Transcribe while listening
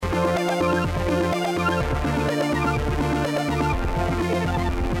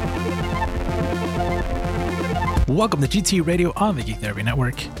Welcome to GT Radio on the Geek Therapy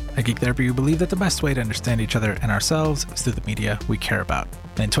Network. At Geek Therapy, we believe that the best way to understand each other and ourselves is through the media we care about.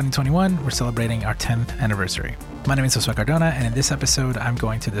 And in 2021, we're celebrating our 10th anniversary. My name is Josue Cardona, and in this episode, I'm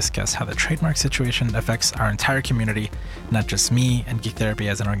going to discuss how the trademark situation affects our entire community, not just me and Geek Therapy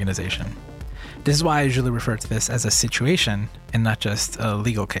as an organization. This is why I usually refer to this as a situation and not just a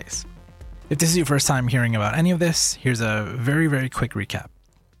legal case. If this is your first time hearing about any of this, here's a very, very quick recap.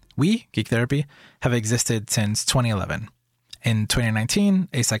 We, Geek Therapy, have existed since 2011. In 2019,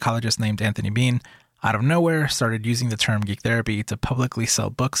 a psychologist named Anthony Bean, out of nowhere, started using the term Geek Therapy to publicly sell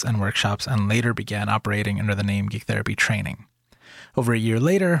books and workshops and later began operating under the name Geek Therapy Training. Over a year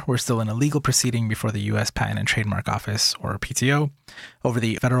later, we're still in a legal proceeding before the U.S. Patent and Trademark Office, or PTO, over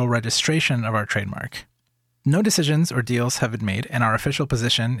the federal registration of our trademark. No decisions or deals have been made, and our official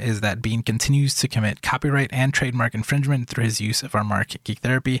position is that Bean continues to commit copyright and trademark infringement through his use of our mark Geek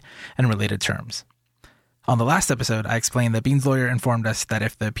Therapy and related terms. On the last episode, I explained that Bean's lawyer informed us that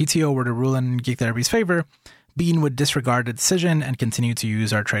if the PTO were to rule in Geek Therapy's favor, Bean would disregard the decision and continue to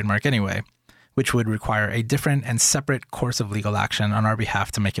use our trademark anyway, which would require a different and separate course of legal action on our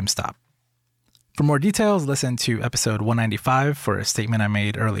behalf to make him stop. For more details, listen to episode 195 for a statement I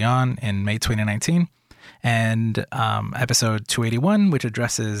made early on in May 2019, and episode 281, which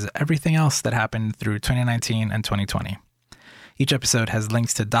addresses everything else that happened through 2019 and 2020. Each episode has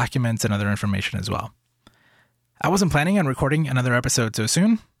links to documents and other information as well. I wasn't planning on recording another episode so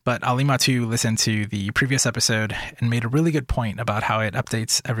soon, but Alima too listened to the previous episode and made a really good point about how it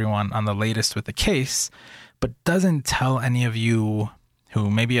updates everyone on the latest with the case, but doesn't tell any of you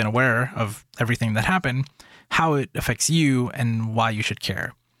who may be unaware of everything that happened, how it affects you and why you should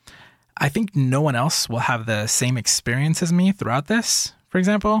care. I think no one else will have the same experience as me throughout this. For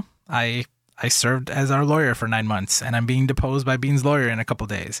example, I served as our lawyer for 9 months, and I'm being deposed by Bean's lawyer in a couple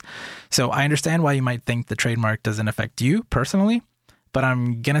days. So I understand why you might think the trademark doesn't affect you personally, but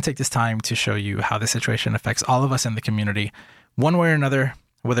I'm going to take this time to show you how the situation affects all of us in the community, one way or another,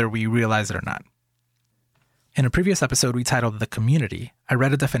 whether we realize it or not. In a previous episode we titled The Community, I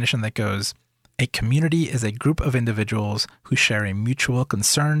read a definition that goes, "A community is a group of individuals who share a mutual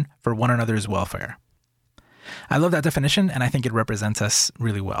concern for one another's welfare." I love that definition, and I think it represents us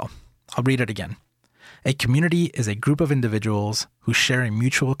really well. I'll read it again. A community is a group of individuals who share a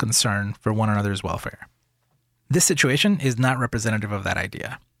mutual concern for one another's welfare. This situation is not representative of that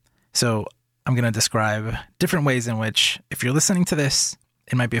idea. So I'm going to describe different ways in which, if you're listening to this,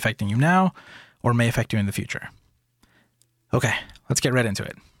 it might be affecting you now or may affect you in the future. Okay, let's get right into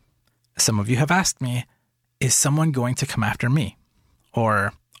it. Some of you have asked me, is someone going to come after me?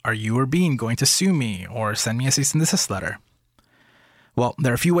 Or are you or Bean going to sue me or send me a cease and desist letter? Well,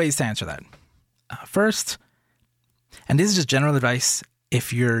 there are a few ways to answer that. First, and this is just general advice,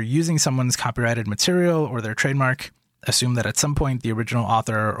 if you're using someone's copyrighted material or their trademark, assume that at some point the original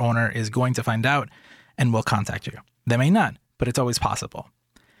author or owner is going to find out and will contact you. They may not, but it's always possible.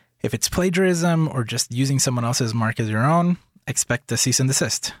 If it's plagiarism or just using someone else's mark as your own, expect a cease and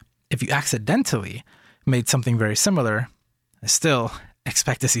desist. If you accidentally made something very similar, still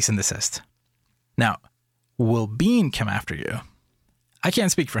expect a cease and desist. Now, will Bean come after you? I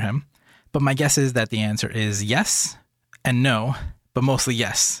can't speak for him, but my guess is that the answer is yes and no, but mostly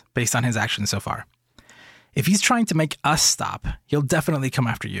yes, based on his actions so far. If he's trying to make us stop, he'll definitely come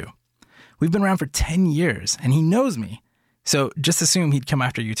after you. We've been around for 10 years, and he knows me, so just assume he'd come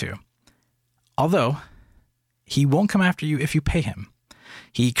after you too. Although, he won't come after you if you pay him.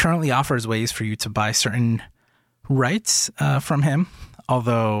 He currently offers ways for you to buy certain rights from him,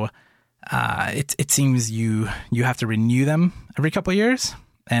 although it seems you have to renew them every couple of years,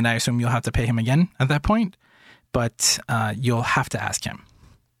 and I assume you'll have to pay him again at that point, but you'll have to ask him.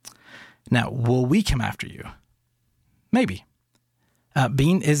 Now, will we come after you? Maybe.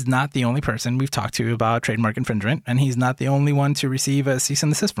 Bean is not the only person we've talked to about trademark infringement, and he's not the only one to receive a cease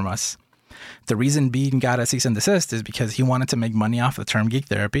and desist from us. The reason Bean got a cease and desist is because he wanted to make money off the term Geek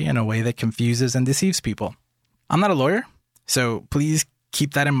Therapy in a way that confuses and deceives people. I'm not a lawyer, so please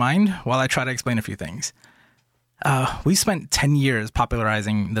keep that in mind while I try to explain a few things. We spent 10 years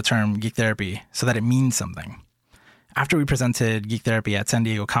popularizing the term Geek Therapy so that it means something. After we presented Geek Therapy at San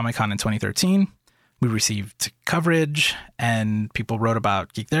Diego Comic-Con in 2013, we received coverage and people wrote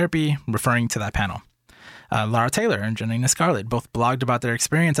about Geek Therapy referring to that panel. Laura Taylor and Janina Scarlett both blogged about their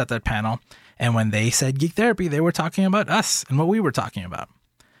experience at that panel, and when they said Geek Therapy, they were talking about us and what we were talking about.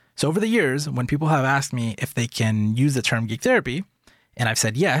 So over the years, when people have asked me if they can use the term Geek Therapy, and I've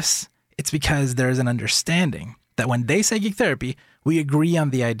said yes, it's because there is an understanding that when they say Geek Therapy, we agree on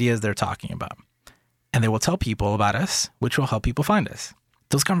the ideas they're talking about. And they will tell people about us, which will help people find us.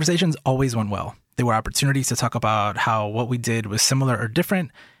 Those conversations always went well, They were opportunities to talk about how what we did was similar or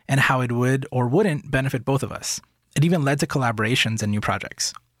different and how it would or wouldn't benefit both of us. It even led to collaborations and new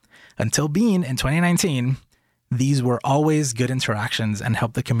projects. Until Bean in 2019, these were always good interactions and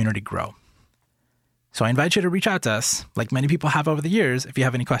helped the community grow. So I invite you to reach out to us, like many people have over the years, if you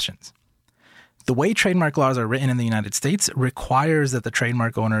have any questions. The way trademark laws are written in the United States requires that the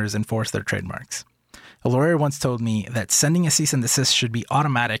trademark owners enforce their trademarks. A lawyer once told me that sending a cease and desist should be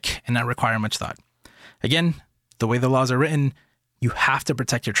automatic and not require much thought. Again, the way the laws are written, you have to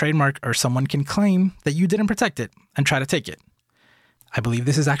protect your trademark or someone can claim that you didn't protect it and try to take it. I believe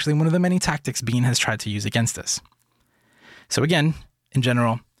this is actually one of the many tactics Bean has tried to use against us. So again, in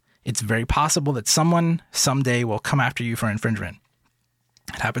general, it's very possible that someone someday will come after you for infringement.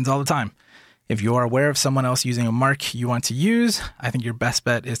 It happens all the time. If you are aware of someone else using a mark you want to use, I think your best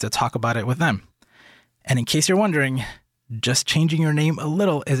bet is to talk about it with them. And in case you're wondering, just changing your name a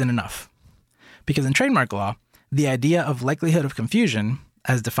little isn't enough. Because in trademark law, the idea of likelihood of confusion,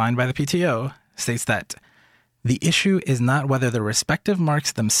 as defined by the PTO, states that the issue is not whether the respective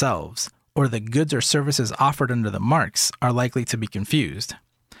marks themselves or the goods or services offered under the marks are likely to be confused,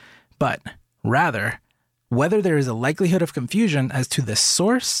 but rather whether there is a likelihood of confusion as to the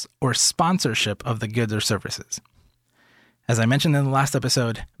source or sponsorship of the goods or services. As I mentioned in the last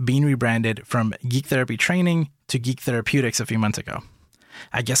episode, Bean rebranded from Geek Therapy Training to Geek Therapeutics a few months ago.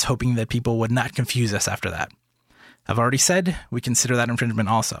 I guess hoping that people would not confuse us after that. I've already said we consider that infringement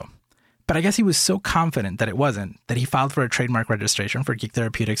also. But I guess he was so confident that it wasn't that he filed for a trademark registration for Geek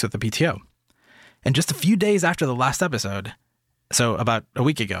Therapeutics with the PTO. And just a few days after the last episode, so about a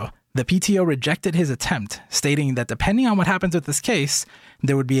week ago, the PTO rejected his attempt, stating that depending on what happens with this case,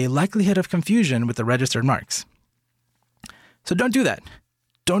 there would be a likelihood of confusion with the registered marks. So don't do that.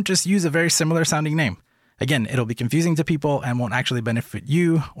 Don't just use a very similar sounding name. Again, it'll be confusing to people and won't actually benefit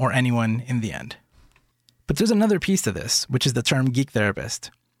you or anyone in the end. But there's another piece to this, which is the term geek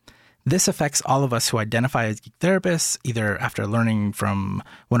therapist. This affects all of us who identify as geek therapists, either after learning from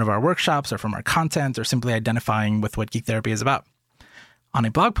one of our workshops or from our content or simply identifying with what geek therapy is about. On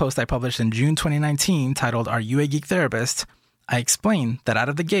a blog post I published in June 2019 titled, "Are You a Geek Therapist?" I explained that out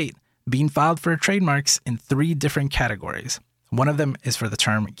of the gate, Bean filed for trademarks in 3 different categories. One of them is for the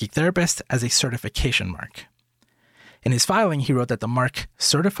term geek therapist as a certification mark. In his filing, he wrote that the mark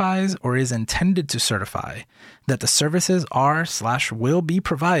certifies or is intended to certify that the services are/will be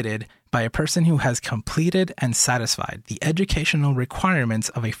provided by a person who has completed and satisfied the educational requirements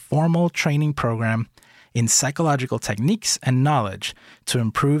of a formal training program in psychological techniques and knowledge to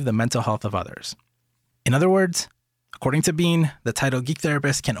improve the mental health of others. In other words, according to Bean, the title geek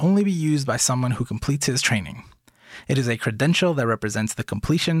therapist can only be used by someone who completes his training. It is a credential that represents the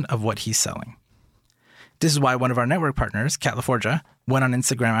completion of what he's selling. This is why one of our network partners, Catlaforgia, went on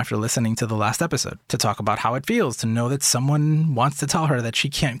Instagram after listening to the last episode to talk about how it feels to know that someone wants to tell her that she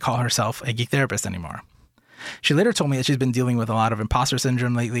can't call herself a geek therapist anymore. She later told me that she's been dealing with a lot of imposter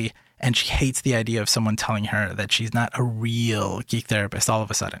syndrome lately, and she hates the idea of someone telling her that she's not a real geek therapist all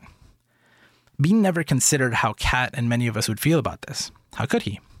of a sudden. Bean never considered how Kat and many of us would feel about this. How could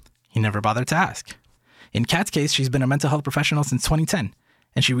he? He never bothered to ask. In Kat's case, she's been a mental health professional since 2010,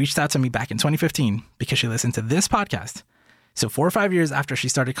 and she reached out to me back in 2015 because she listened to this podcast. So 4 or 5 years after she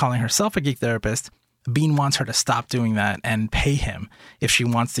started calling herself a geek therapist, Bean wants her to stop doing that and pay him if she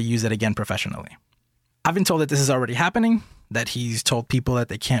wants to use it again professionally. I've been told that this is already happening, that he's told people that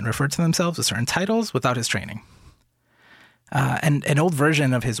they can't refer to themselves with certain titles without his training. And an old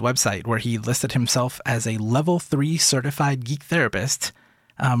version of his website where he listed himself as a level 3 certified geek therapist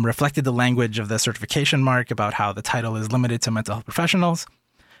reflected the language of the certification mark about how the title is limited to mental health professionals.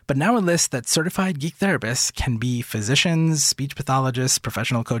 But now it lists that certified geek therapists can be physicians, speech pathologists,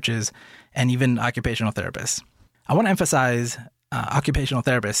 professional coaches, and even occupational therapists. I want to emphasize occupational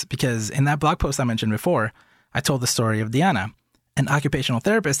therapists because in that blog post I mentioned before, I told the story of Diana, an occupational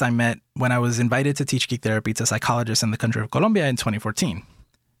therapist I met when I was invited to teach geek therapy to psychologists in the country of Colombia in 2014.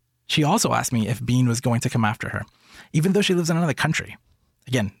 She also asked me if Bean was going to come after her, even though she lives in another country.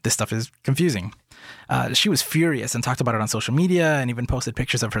 Again, this stuff is confusing. She was furious and talked about it on social media and even posted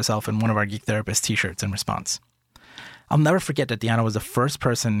pictures of herself in one of our Geek Therapist t-shirts in response. I'll never forget that Diana was the first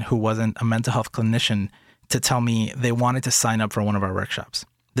person who wasn't a mental health clinician to tell me they wanted to sign up for one of our workshops.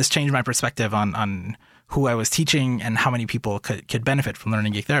 This changed my perspective on who I was teaching and how many people could benefit from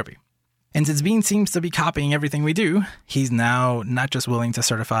learning geek therapy. And since Bean seems to be copying everything we do, he's now not just willing to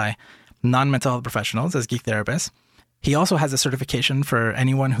certify non-mental health professionals as geek therapists, he also has a certification for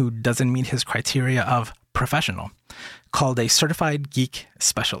anyone who doesn't meet his criteria of professional, called a Certified Geek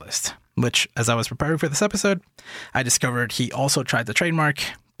Specialist, which, as I was preparing for this episode, I discovered he also tried the trademark,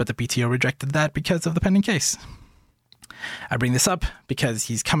 but the PTO rejected that because of the pending case. I bring this up because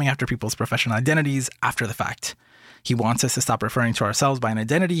he's coming after people's professional identities after the fact. He wants us to stop referring to ourselves by an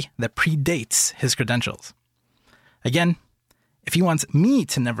identity that predates his credentials. Again, if he wants me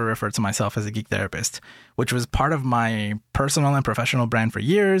to never refer to myself as a geek therapist, which was part of my personal and professional brand for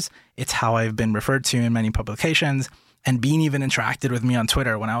years, it's how I've been referred to in many publications, and Bean even interacted with me on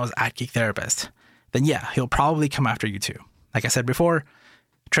Twitter when I was at Geek Therapist, then yeah, he'll probably come after you too. Like I said before,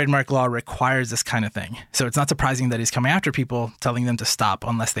 trademark law requires this kind of thing, so it's not surprising that he's coming after people, telling them to stop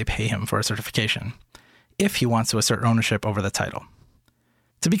unless they pay him for a certification, if he wants to assert ownership over the title.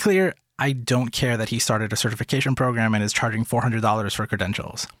 To be clear, I don't care that he started a certification program and is charging $400 for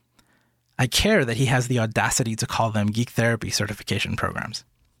credentials. I care that he has the audacity to call them geek therapy certification programs.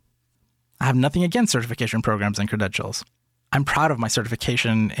 I have nothing against certification programs and credentials. I'm proud of my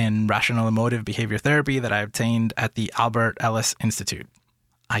certification in rational emotive behavior therapy that I obtained at the Albert Ellis Institute.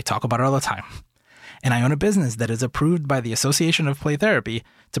 I talk about it all the time. And I own a business that is approved by the Association of Play Therapy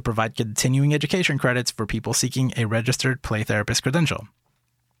to provide continuing education credits for people seeking a registered play therapist credential.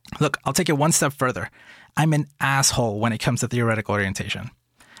 Look, I'll take it one step further. I'm an asshole when it comes to theoretical orientation.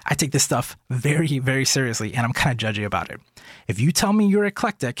 I take this stuff very, very seriously, and I'm kind of judgy about it. If you tell me you're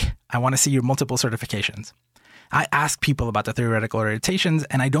eclectic, I want to see your multiple certifications. I ask people about the theoretical orientations,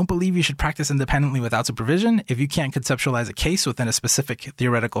 and I don't believe you should practice independently without supervision if you can't conceptualize a case within a specific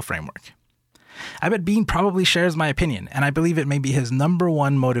theoretical framework. I bet Bean probably shares my opinion, and I believe it may be his number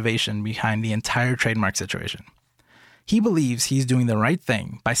one motivation behind the entire trademark situation. He believes he's doing the right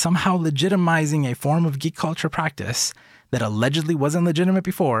thing by somehow legitimizing a form of geek culture practice that allegedly wasn't legitimate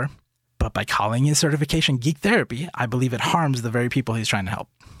before, but by calling his certification geek therapy, I believe it harms the very people he's trying to help.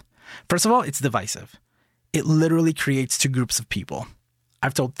 First of all, it's divisive. It literally creates two groups of people.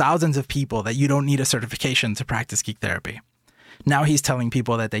 I've told thousands of people that you don't need a certification to practice geek therapy. Now he's telling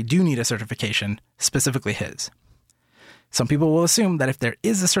people that they do need a certification, specifically his. Some people will assume that if there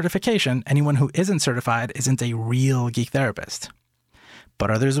is a certification, anyone who isn't certified isn't a real geek therapist.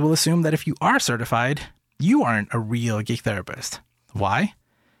 But others will assume that if you are certified, you aren't a real geek therapist. Why?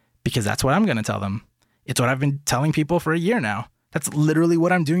 Because that's what I'm going to tell them. It's what I've been telling people for a year now. That's literally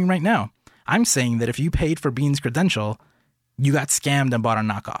what I'm doing right now. I'm saying that if you paid for Bean's credential, you got scammed and bought a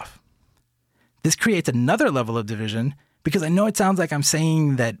knockoff. This creates another level of division because I know it sounds like I'm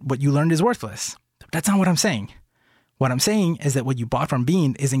saying that what you learned is worthless. But that's not what I'm saying. What I'm saying is that what you bought from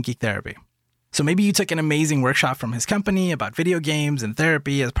Bean isn't geek therapy. So maybe you took an amazing workshop from his company about video games and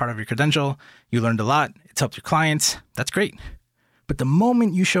therapy as part of your credential. You learned a lot. It's helped your clients. That's great. But the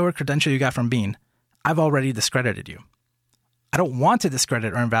moment you show a credential you got from Bean, I've already discredited you. I don't want to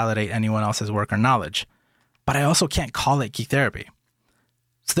discredit or invalidate anyone else's work or knowledge, but I also can't call it geek therapy.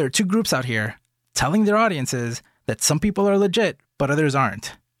 So there are two groups out here telling their audiences that some people are legit, but others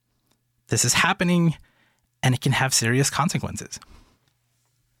aren't. This is happening, and it can have serious consequences.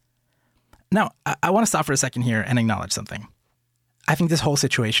 Now, I want to stop for a second here and acknowledge something. I think this whole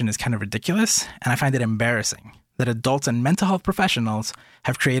situation is kind of ridiculous, and I find it embarrassing that adults and mental health professionals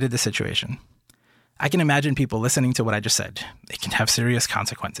have created this situation. I can imagine people listening to what I just said. It can have serious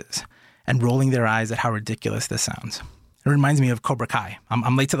consequences, and rolling their eyes at how ridiculous this sounds. It reminds me of Cobra Kai.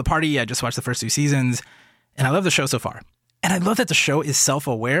 I'm late to the party. I just watched the first 2 seasons, and I love the show so far. And I love that the show is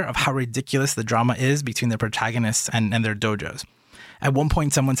self-aware of how ridiculous the drama is between the protagonists and their dojos. At one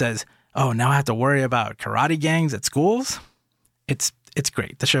point, someone says, "Oh, now I have to worry about karate gangs at schools?" It's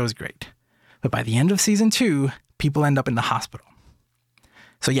great. The show is great. But by the end of season 2, people end up in the hospital.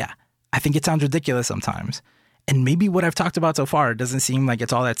 So yeah, I think it sounds ridiculous sometimes. And maybe what I've talked about so far doesn't seem like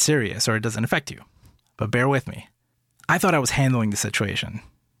it's all that serious or it doesn't affect you. But bear with me. I thought I was handling the situation,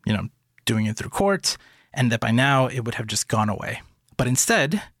 doing it through court, and that by now it would have just gone away. But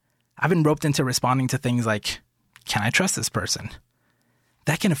instead, I've been roped into responding to things like, can I trust this person?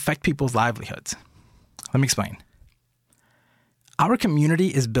 That can affect people's livelihoods. Let me explain. Our community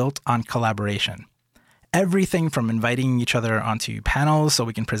is built on collaboration. Everything from inviting each other onto panels so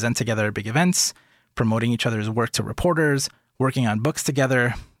we can present together at big events, promoting each other's work to reporters, working on books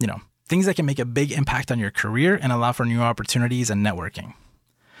together, things that can make a big impact on your career and allow for new opportunities and networking.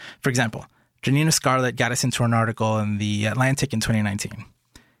 For example, Janina Scarlett got us into an article in The Atlantic in 2019.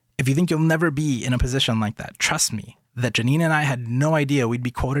 If you think you'll never be in a position like that, trust me that Janina and I had no idea we'd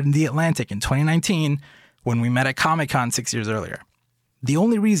be quoted in The Atlantic in 2019 when we met at Comic-Con 6 years earlier. The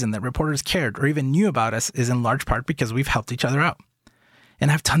only reason that reporters cared or even knew about us is in large part because we've helped each other out. And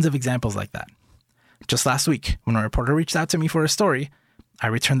I have tons of examples like that. Just last week, when a reporter reached out to me for a story, I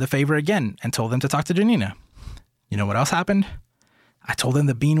returned the favor again and told them to talk to Janina. You know what else happened? I told them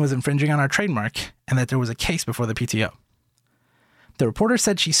that Bean was infringing on our trademark and that there was a case before the PTO. The reporter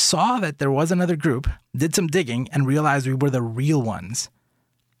said she saw that there was another group, did some digging, and realized we were the real ones.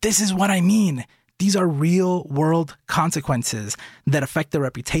 This is what I mean. These are real-world consequences that affect the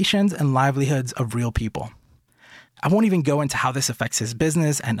reputations and livelihoods of real people. I won't even go into how this affects his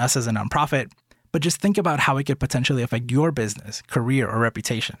business and us as a nonprofit, but just think about how it could potentially affect your business, career, or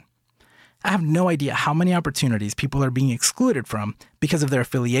reputation. I have no idea how many opportunities people are being excluded from because of their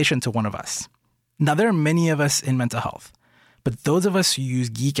affiliation to one of us. Now, there are many of us in mental health, but those of us who use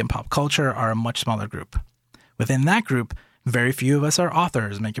geek and pop culture are a much smaller group. Within that group, very few of us are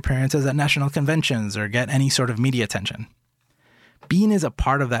authors, make appearances at national conventions, or get any sort of media attention. Bean is a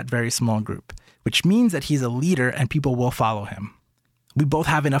part of that very small group, which means that he's a leader and people will follow him. We both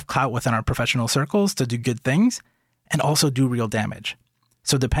have enough clout within our professional circles to do good things and also do real damage.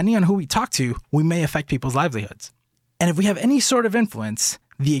 So depending on who we talk to, we may affect people's livelihoods. And if we have any sort of influence,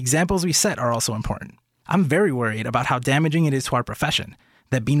 the examples we set are also important. I'm very worried about how damaging it is to our profession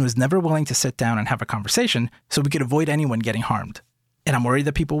that Bean was never willing to sit down and have a conversation so we could avoid anyone getting harmed. And I'm worried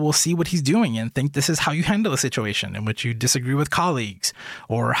that people will see what he's doing and think this is how you handle a situation in which you disagree with colleagues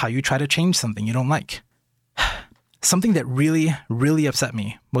or how you try to change something you don't like. Something that really, really upset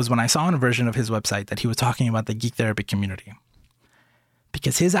me was when I saw on a version of his website that he was talking about the geek therapy community.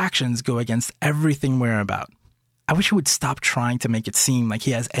 Because his actions go against everything we're about. I wish he would stop trying to make it seem like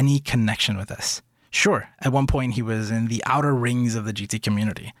he has any connection with us. Sure, at one point he was in the outer rings of the GT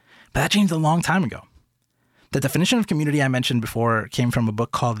community, but that changed a long time ago. The definition of community I mentioned before came from a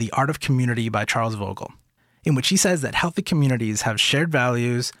book called The Art of Community by Charles Vogel, in which he says that healthy communities have shared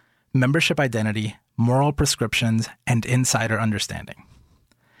values, membership identity, moral prescriptions, and insider understanding.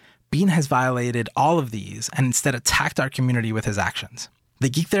 Bean has violated all of these and instead attacked our community with his actions. The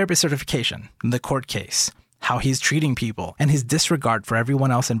Geek Therapist certification, the court case, how he's treating people, and his disregard for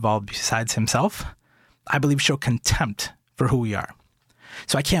everyone else involved besides himself, I believe show contempt for who we are.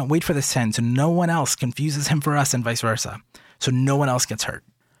 So I can't wait for this to end so no one else confuses him for us and vice versa, so no one else gets hurt.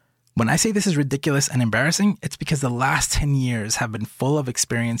 When I say this is ridiculous and embarrassing, it's because the last 10 years have been full of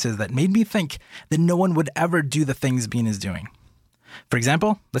experiences that made me think that no one would ever do the things Bean is doing. For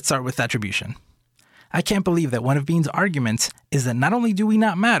example, let's start with attribution. I can't believe that one of Bean's arguments is that not only do we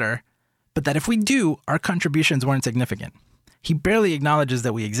not matter, but that if we do, our contributions weren't significant. He barely acknowledges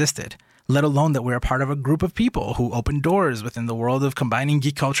that we existed, let alone that we're a part of a group of people who opened doors within the world of combining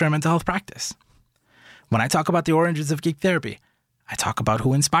geek culture and mental health practice. When I talk about the origins of geek therapy, I talk about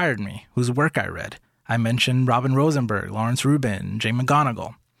who inspired me, whose work I read. I mention Robin Rosenberg, Lawrence Rubin, Jay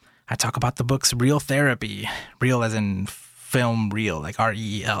McGonigal. I talk about the books Real Therapy, real as in film real, like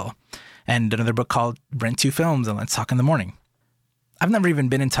R-E-E-L, and another book called Rent Two Films and Let's Talk in the Morning. I've never even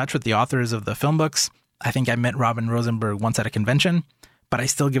been in touch with the authors of the film books. I think I met Robin Rosenberg once at a convention, but I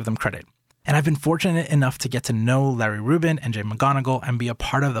still give them credit. And I've been fortunate enough to get to know Larry Rubin and Jay McGonigal and be a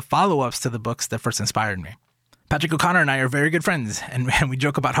part of the follow-ups to the books that first inspired me. Patrick O'Connor and I are very good friends, and we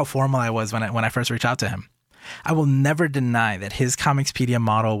joke about how formal I was when I first reached out to him. I will never deny that his Comicspedia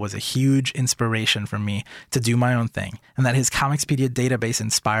model was a huge inspiration for me to do my own thing, and that his Comicspedia database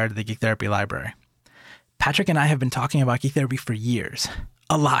inspired the Geek Therapy library. Patrick and I have been talking about geek therapy for years.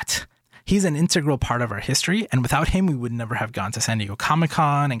 A lot. He's an integral part of our history, and without him, we would never have gone to San Diego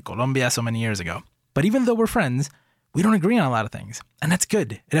Comic-Con and Colombia so many years ago. But even though we're friends, we don't agree on a lot of things, and that's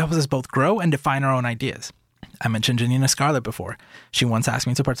good. It helps us both grow and define our own ideas. I mentioned Janina Scarlett before. She once asked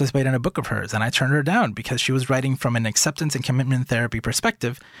me to participate in a book of hers, and I turned her down because she was writing from an acceptance and commitment therapy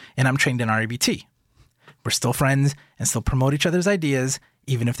perspective, and I'm trained in REBT. We're still friends and still promote each other's ideas,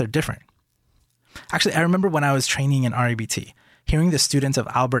 even if they're different. Actually, I remember when I was training in REBT, hearing the students of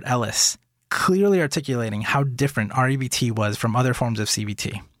Albert Ellis clearly articulating how different REBT was from other forms of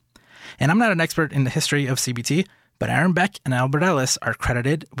CBT. And I'm not an expert in the history of CBT, but Aaron Beck and Albert Ellis are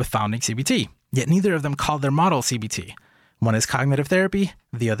credited with founding CBT, yet neither of them called their model CBT. One is cognitive therapy,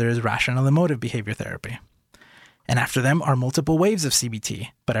 the other is rational emotive behavior therapy. And after them are multiple waves of CBT,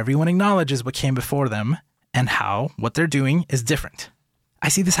 but everyone acknowledges what came before them and how what they're doing is different. I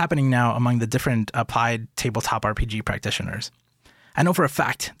see this happening now among the different applied tabletop RPG practitioners. I know for a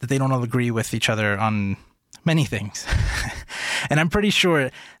fact that they don't all agree with each other on many things. And I'm pretty sure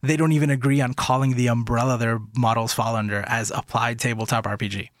they don't even agree on calling the umbrella their models fall under as applied tabletop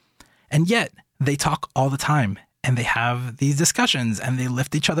RPG. And yet, they talk all the time, and they have these discussions, and they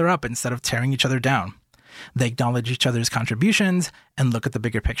lift each other up instead of tearing each other down. They acknowledge each other's contributions and look at the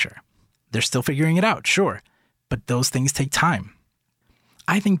bigger picture. They're still figuring it out, sure, but those things take time.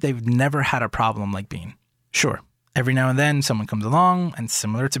 I think they've never had a problem like Bean. Sure, every now and then someone comes along and,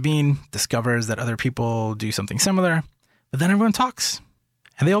 similar to Bean, discovers that other people do something similar, but then everyone talks,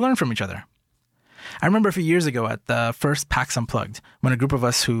 and they all learn from each other. I remember a few years ago at the first PAX Unplugged, when a group of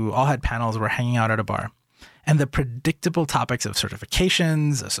us who all had panels were hanging out at a bar, and the predictable topics of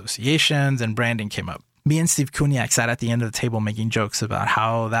certifications, associations, and branding came up. Me and Steve Kuniak sat at the end of the table making jokes about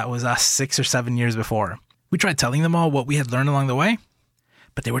how that was us 6 or 7 years before. We tried telling them all what we had learned along the way,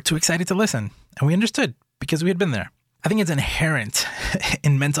 but they were too excited to listen, and we understood because we had been there. I think it's inherent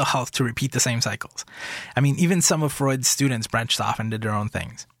in mental health to repeat the same cycles. I mean, even some of Freud's students branched off and did their own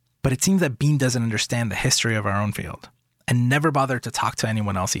things. But it seems that Bean doesn't understand the history of our own field, and never bothered to talk to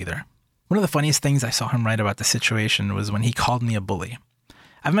anyone else either. One of the funniest things I saw him write about the situation was when he called me a bully.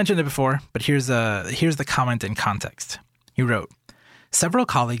 I've mentioned it before, but here's the comment in context. He wrote, "Several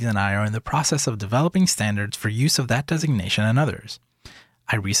colleagues and I are in the process of developing standards for use of that designation and others.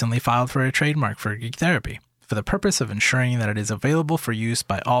 I recently filed for a trademark for Geek Therapy for the purpose of ensuring that it is available for use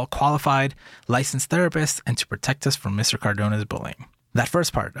by all qualified, licensed therapists and to protect us from Mr. Cardona's bullying." That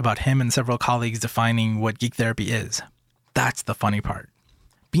first part about him and several colleagues defining what Geek Therapy is, that's the funny part.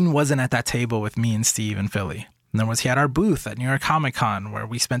 Bean wasn't at that table with me and Steve in Philly. Nor was he at our booth at New York Comic Con, where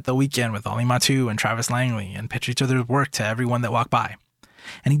we spent the weekend with Ollie Matu and Travis Langley and pitched each other's work to everyone that walked by.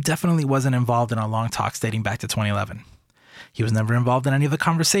 And he definitely wasn't involved in our long talks dating back to 2011. He was never involved in any of the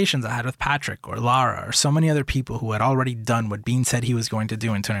conversations I had with Patrick or Lara or so many other people who had already done what Bean said he was going to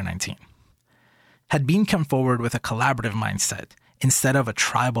do in 2019. Had Bean come forward with a collaborative mindset instead of a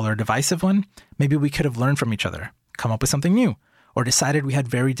tribal or divisive one, maybe we could have learned from each other, come up with something new, or decided we had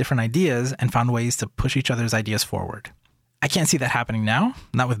very different ideas and found ways to push each other's ideas forward. I can't see that happening now,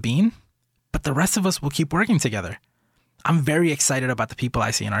 not with Bean, but the rest of us will keep working together. I'm very excited about the people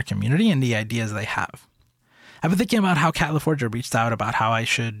I see in our community and the ideas they have. I've been thinking about how Kat LaForgia reached out about how I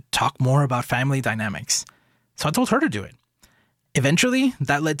should talk more about family dynamics. So I told her to do it. Eventually,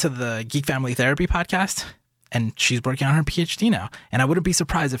 that led to the Geek Family Therapy podcast, and she's working on her PhD now. And I wouldn't be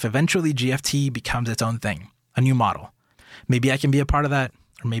surprised if eventually GFT becomes its own thing, a new model. Maybe I can be a part of that,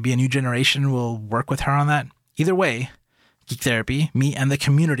 or maybe a new generation will work with her on that. Either way, Geek Therapy, me, and the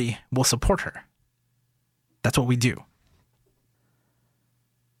community will support her. That's what we do.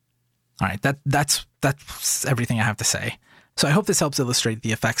 All right, that's everything I have to say. So I hope this helps illustrate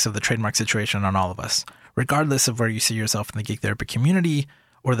the effects of the trademark situation on all of us, regardless of where you see yourself in the Geek Therapy community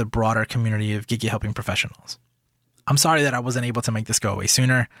or the broader community of geeky helping professionals. I'm sorry that I wasn't able to make this go away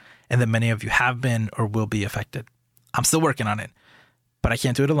sooner, and that many of you have been or will be affected. I'm still working on it, but I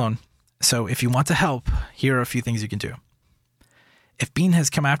can't do it alone. So if you want to help, here are a few things you can do. If Bean has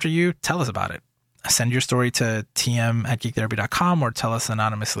come after you, tell us about it. Send your story to tm@geektherapy.com or tell us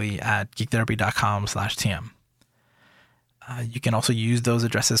anonymously at geektherapy.com/tm. You can also use those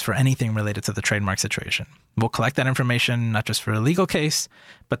addresses for anything related to the trademark situation. We'll collect that information, not just for a legal case,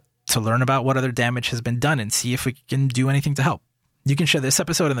 but to learn about what other damage has been done and see if we can do anything to help. You can share this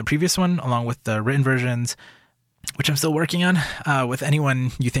episode and the previous one, along with the written versions, which I'm still working on, with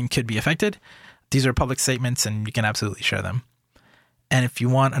anyone you think could be affected. These are public statements and you can absolutely share them. And if you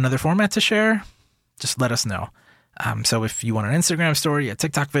want another format to share, just let us know. So if you want an Instagram story, a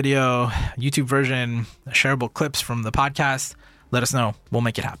TikTok video, YouTube version, shareable clips from the podcast, let us know. We'll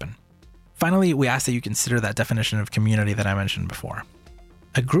make it happen. Finally, we ask that you consider that definition of community that I mentioned before.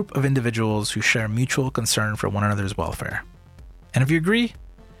 A group of individuals who share mutual concern for one another's welfare. And if you agree,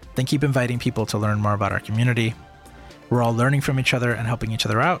 then keep inviting people to learn more about our community. We're all learning from each other and helping each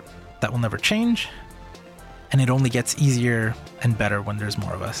other out. That will never change. And it only gets easier and better when there's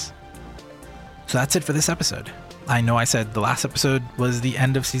more of us. So that's it for this episode. I know I said the last episode was the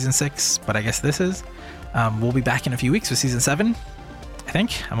end of season 6, but I guess this is. We'll be back in a few weeks with season 7. I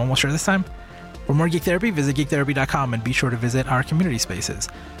think. I'm almost sure this time. For more Geek Therapy, visit geektherapy.com and be sure to visit our community spaces,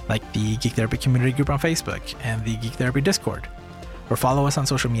 like the Geek Therapy community group on Facebook and the Geek Therapy Discord, or follow us on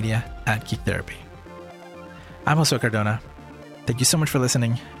social media at Geek Therapy. I'm Josue Cardona. Thank you so much for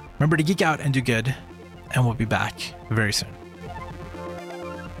listening. Remember to geek out and do good, and we'll be back very soon.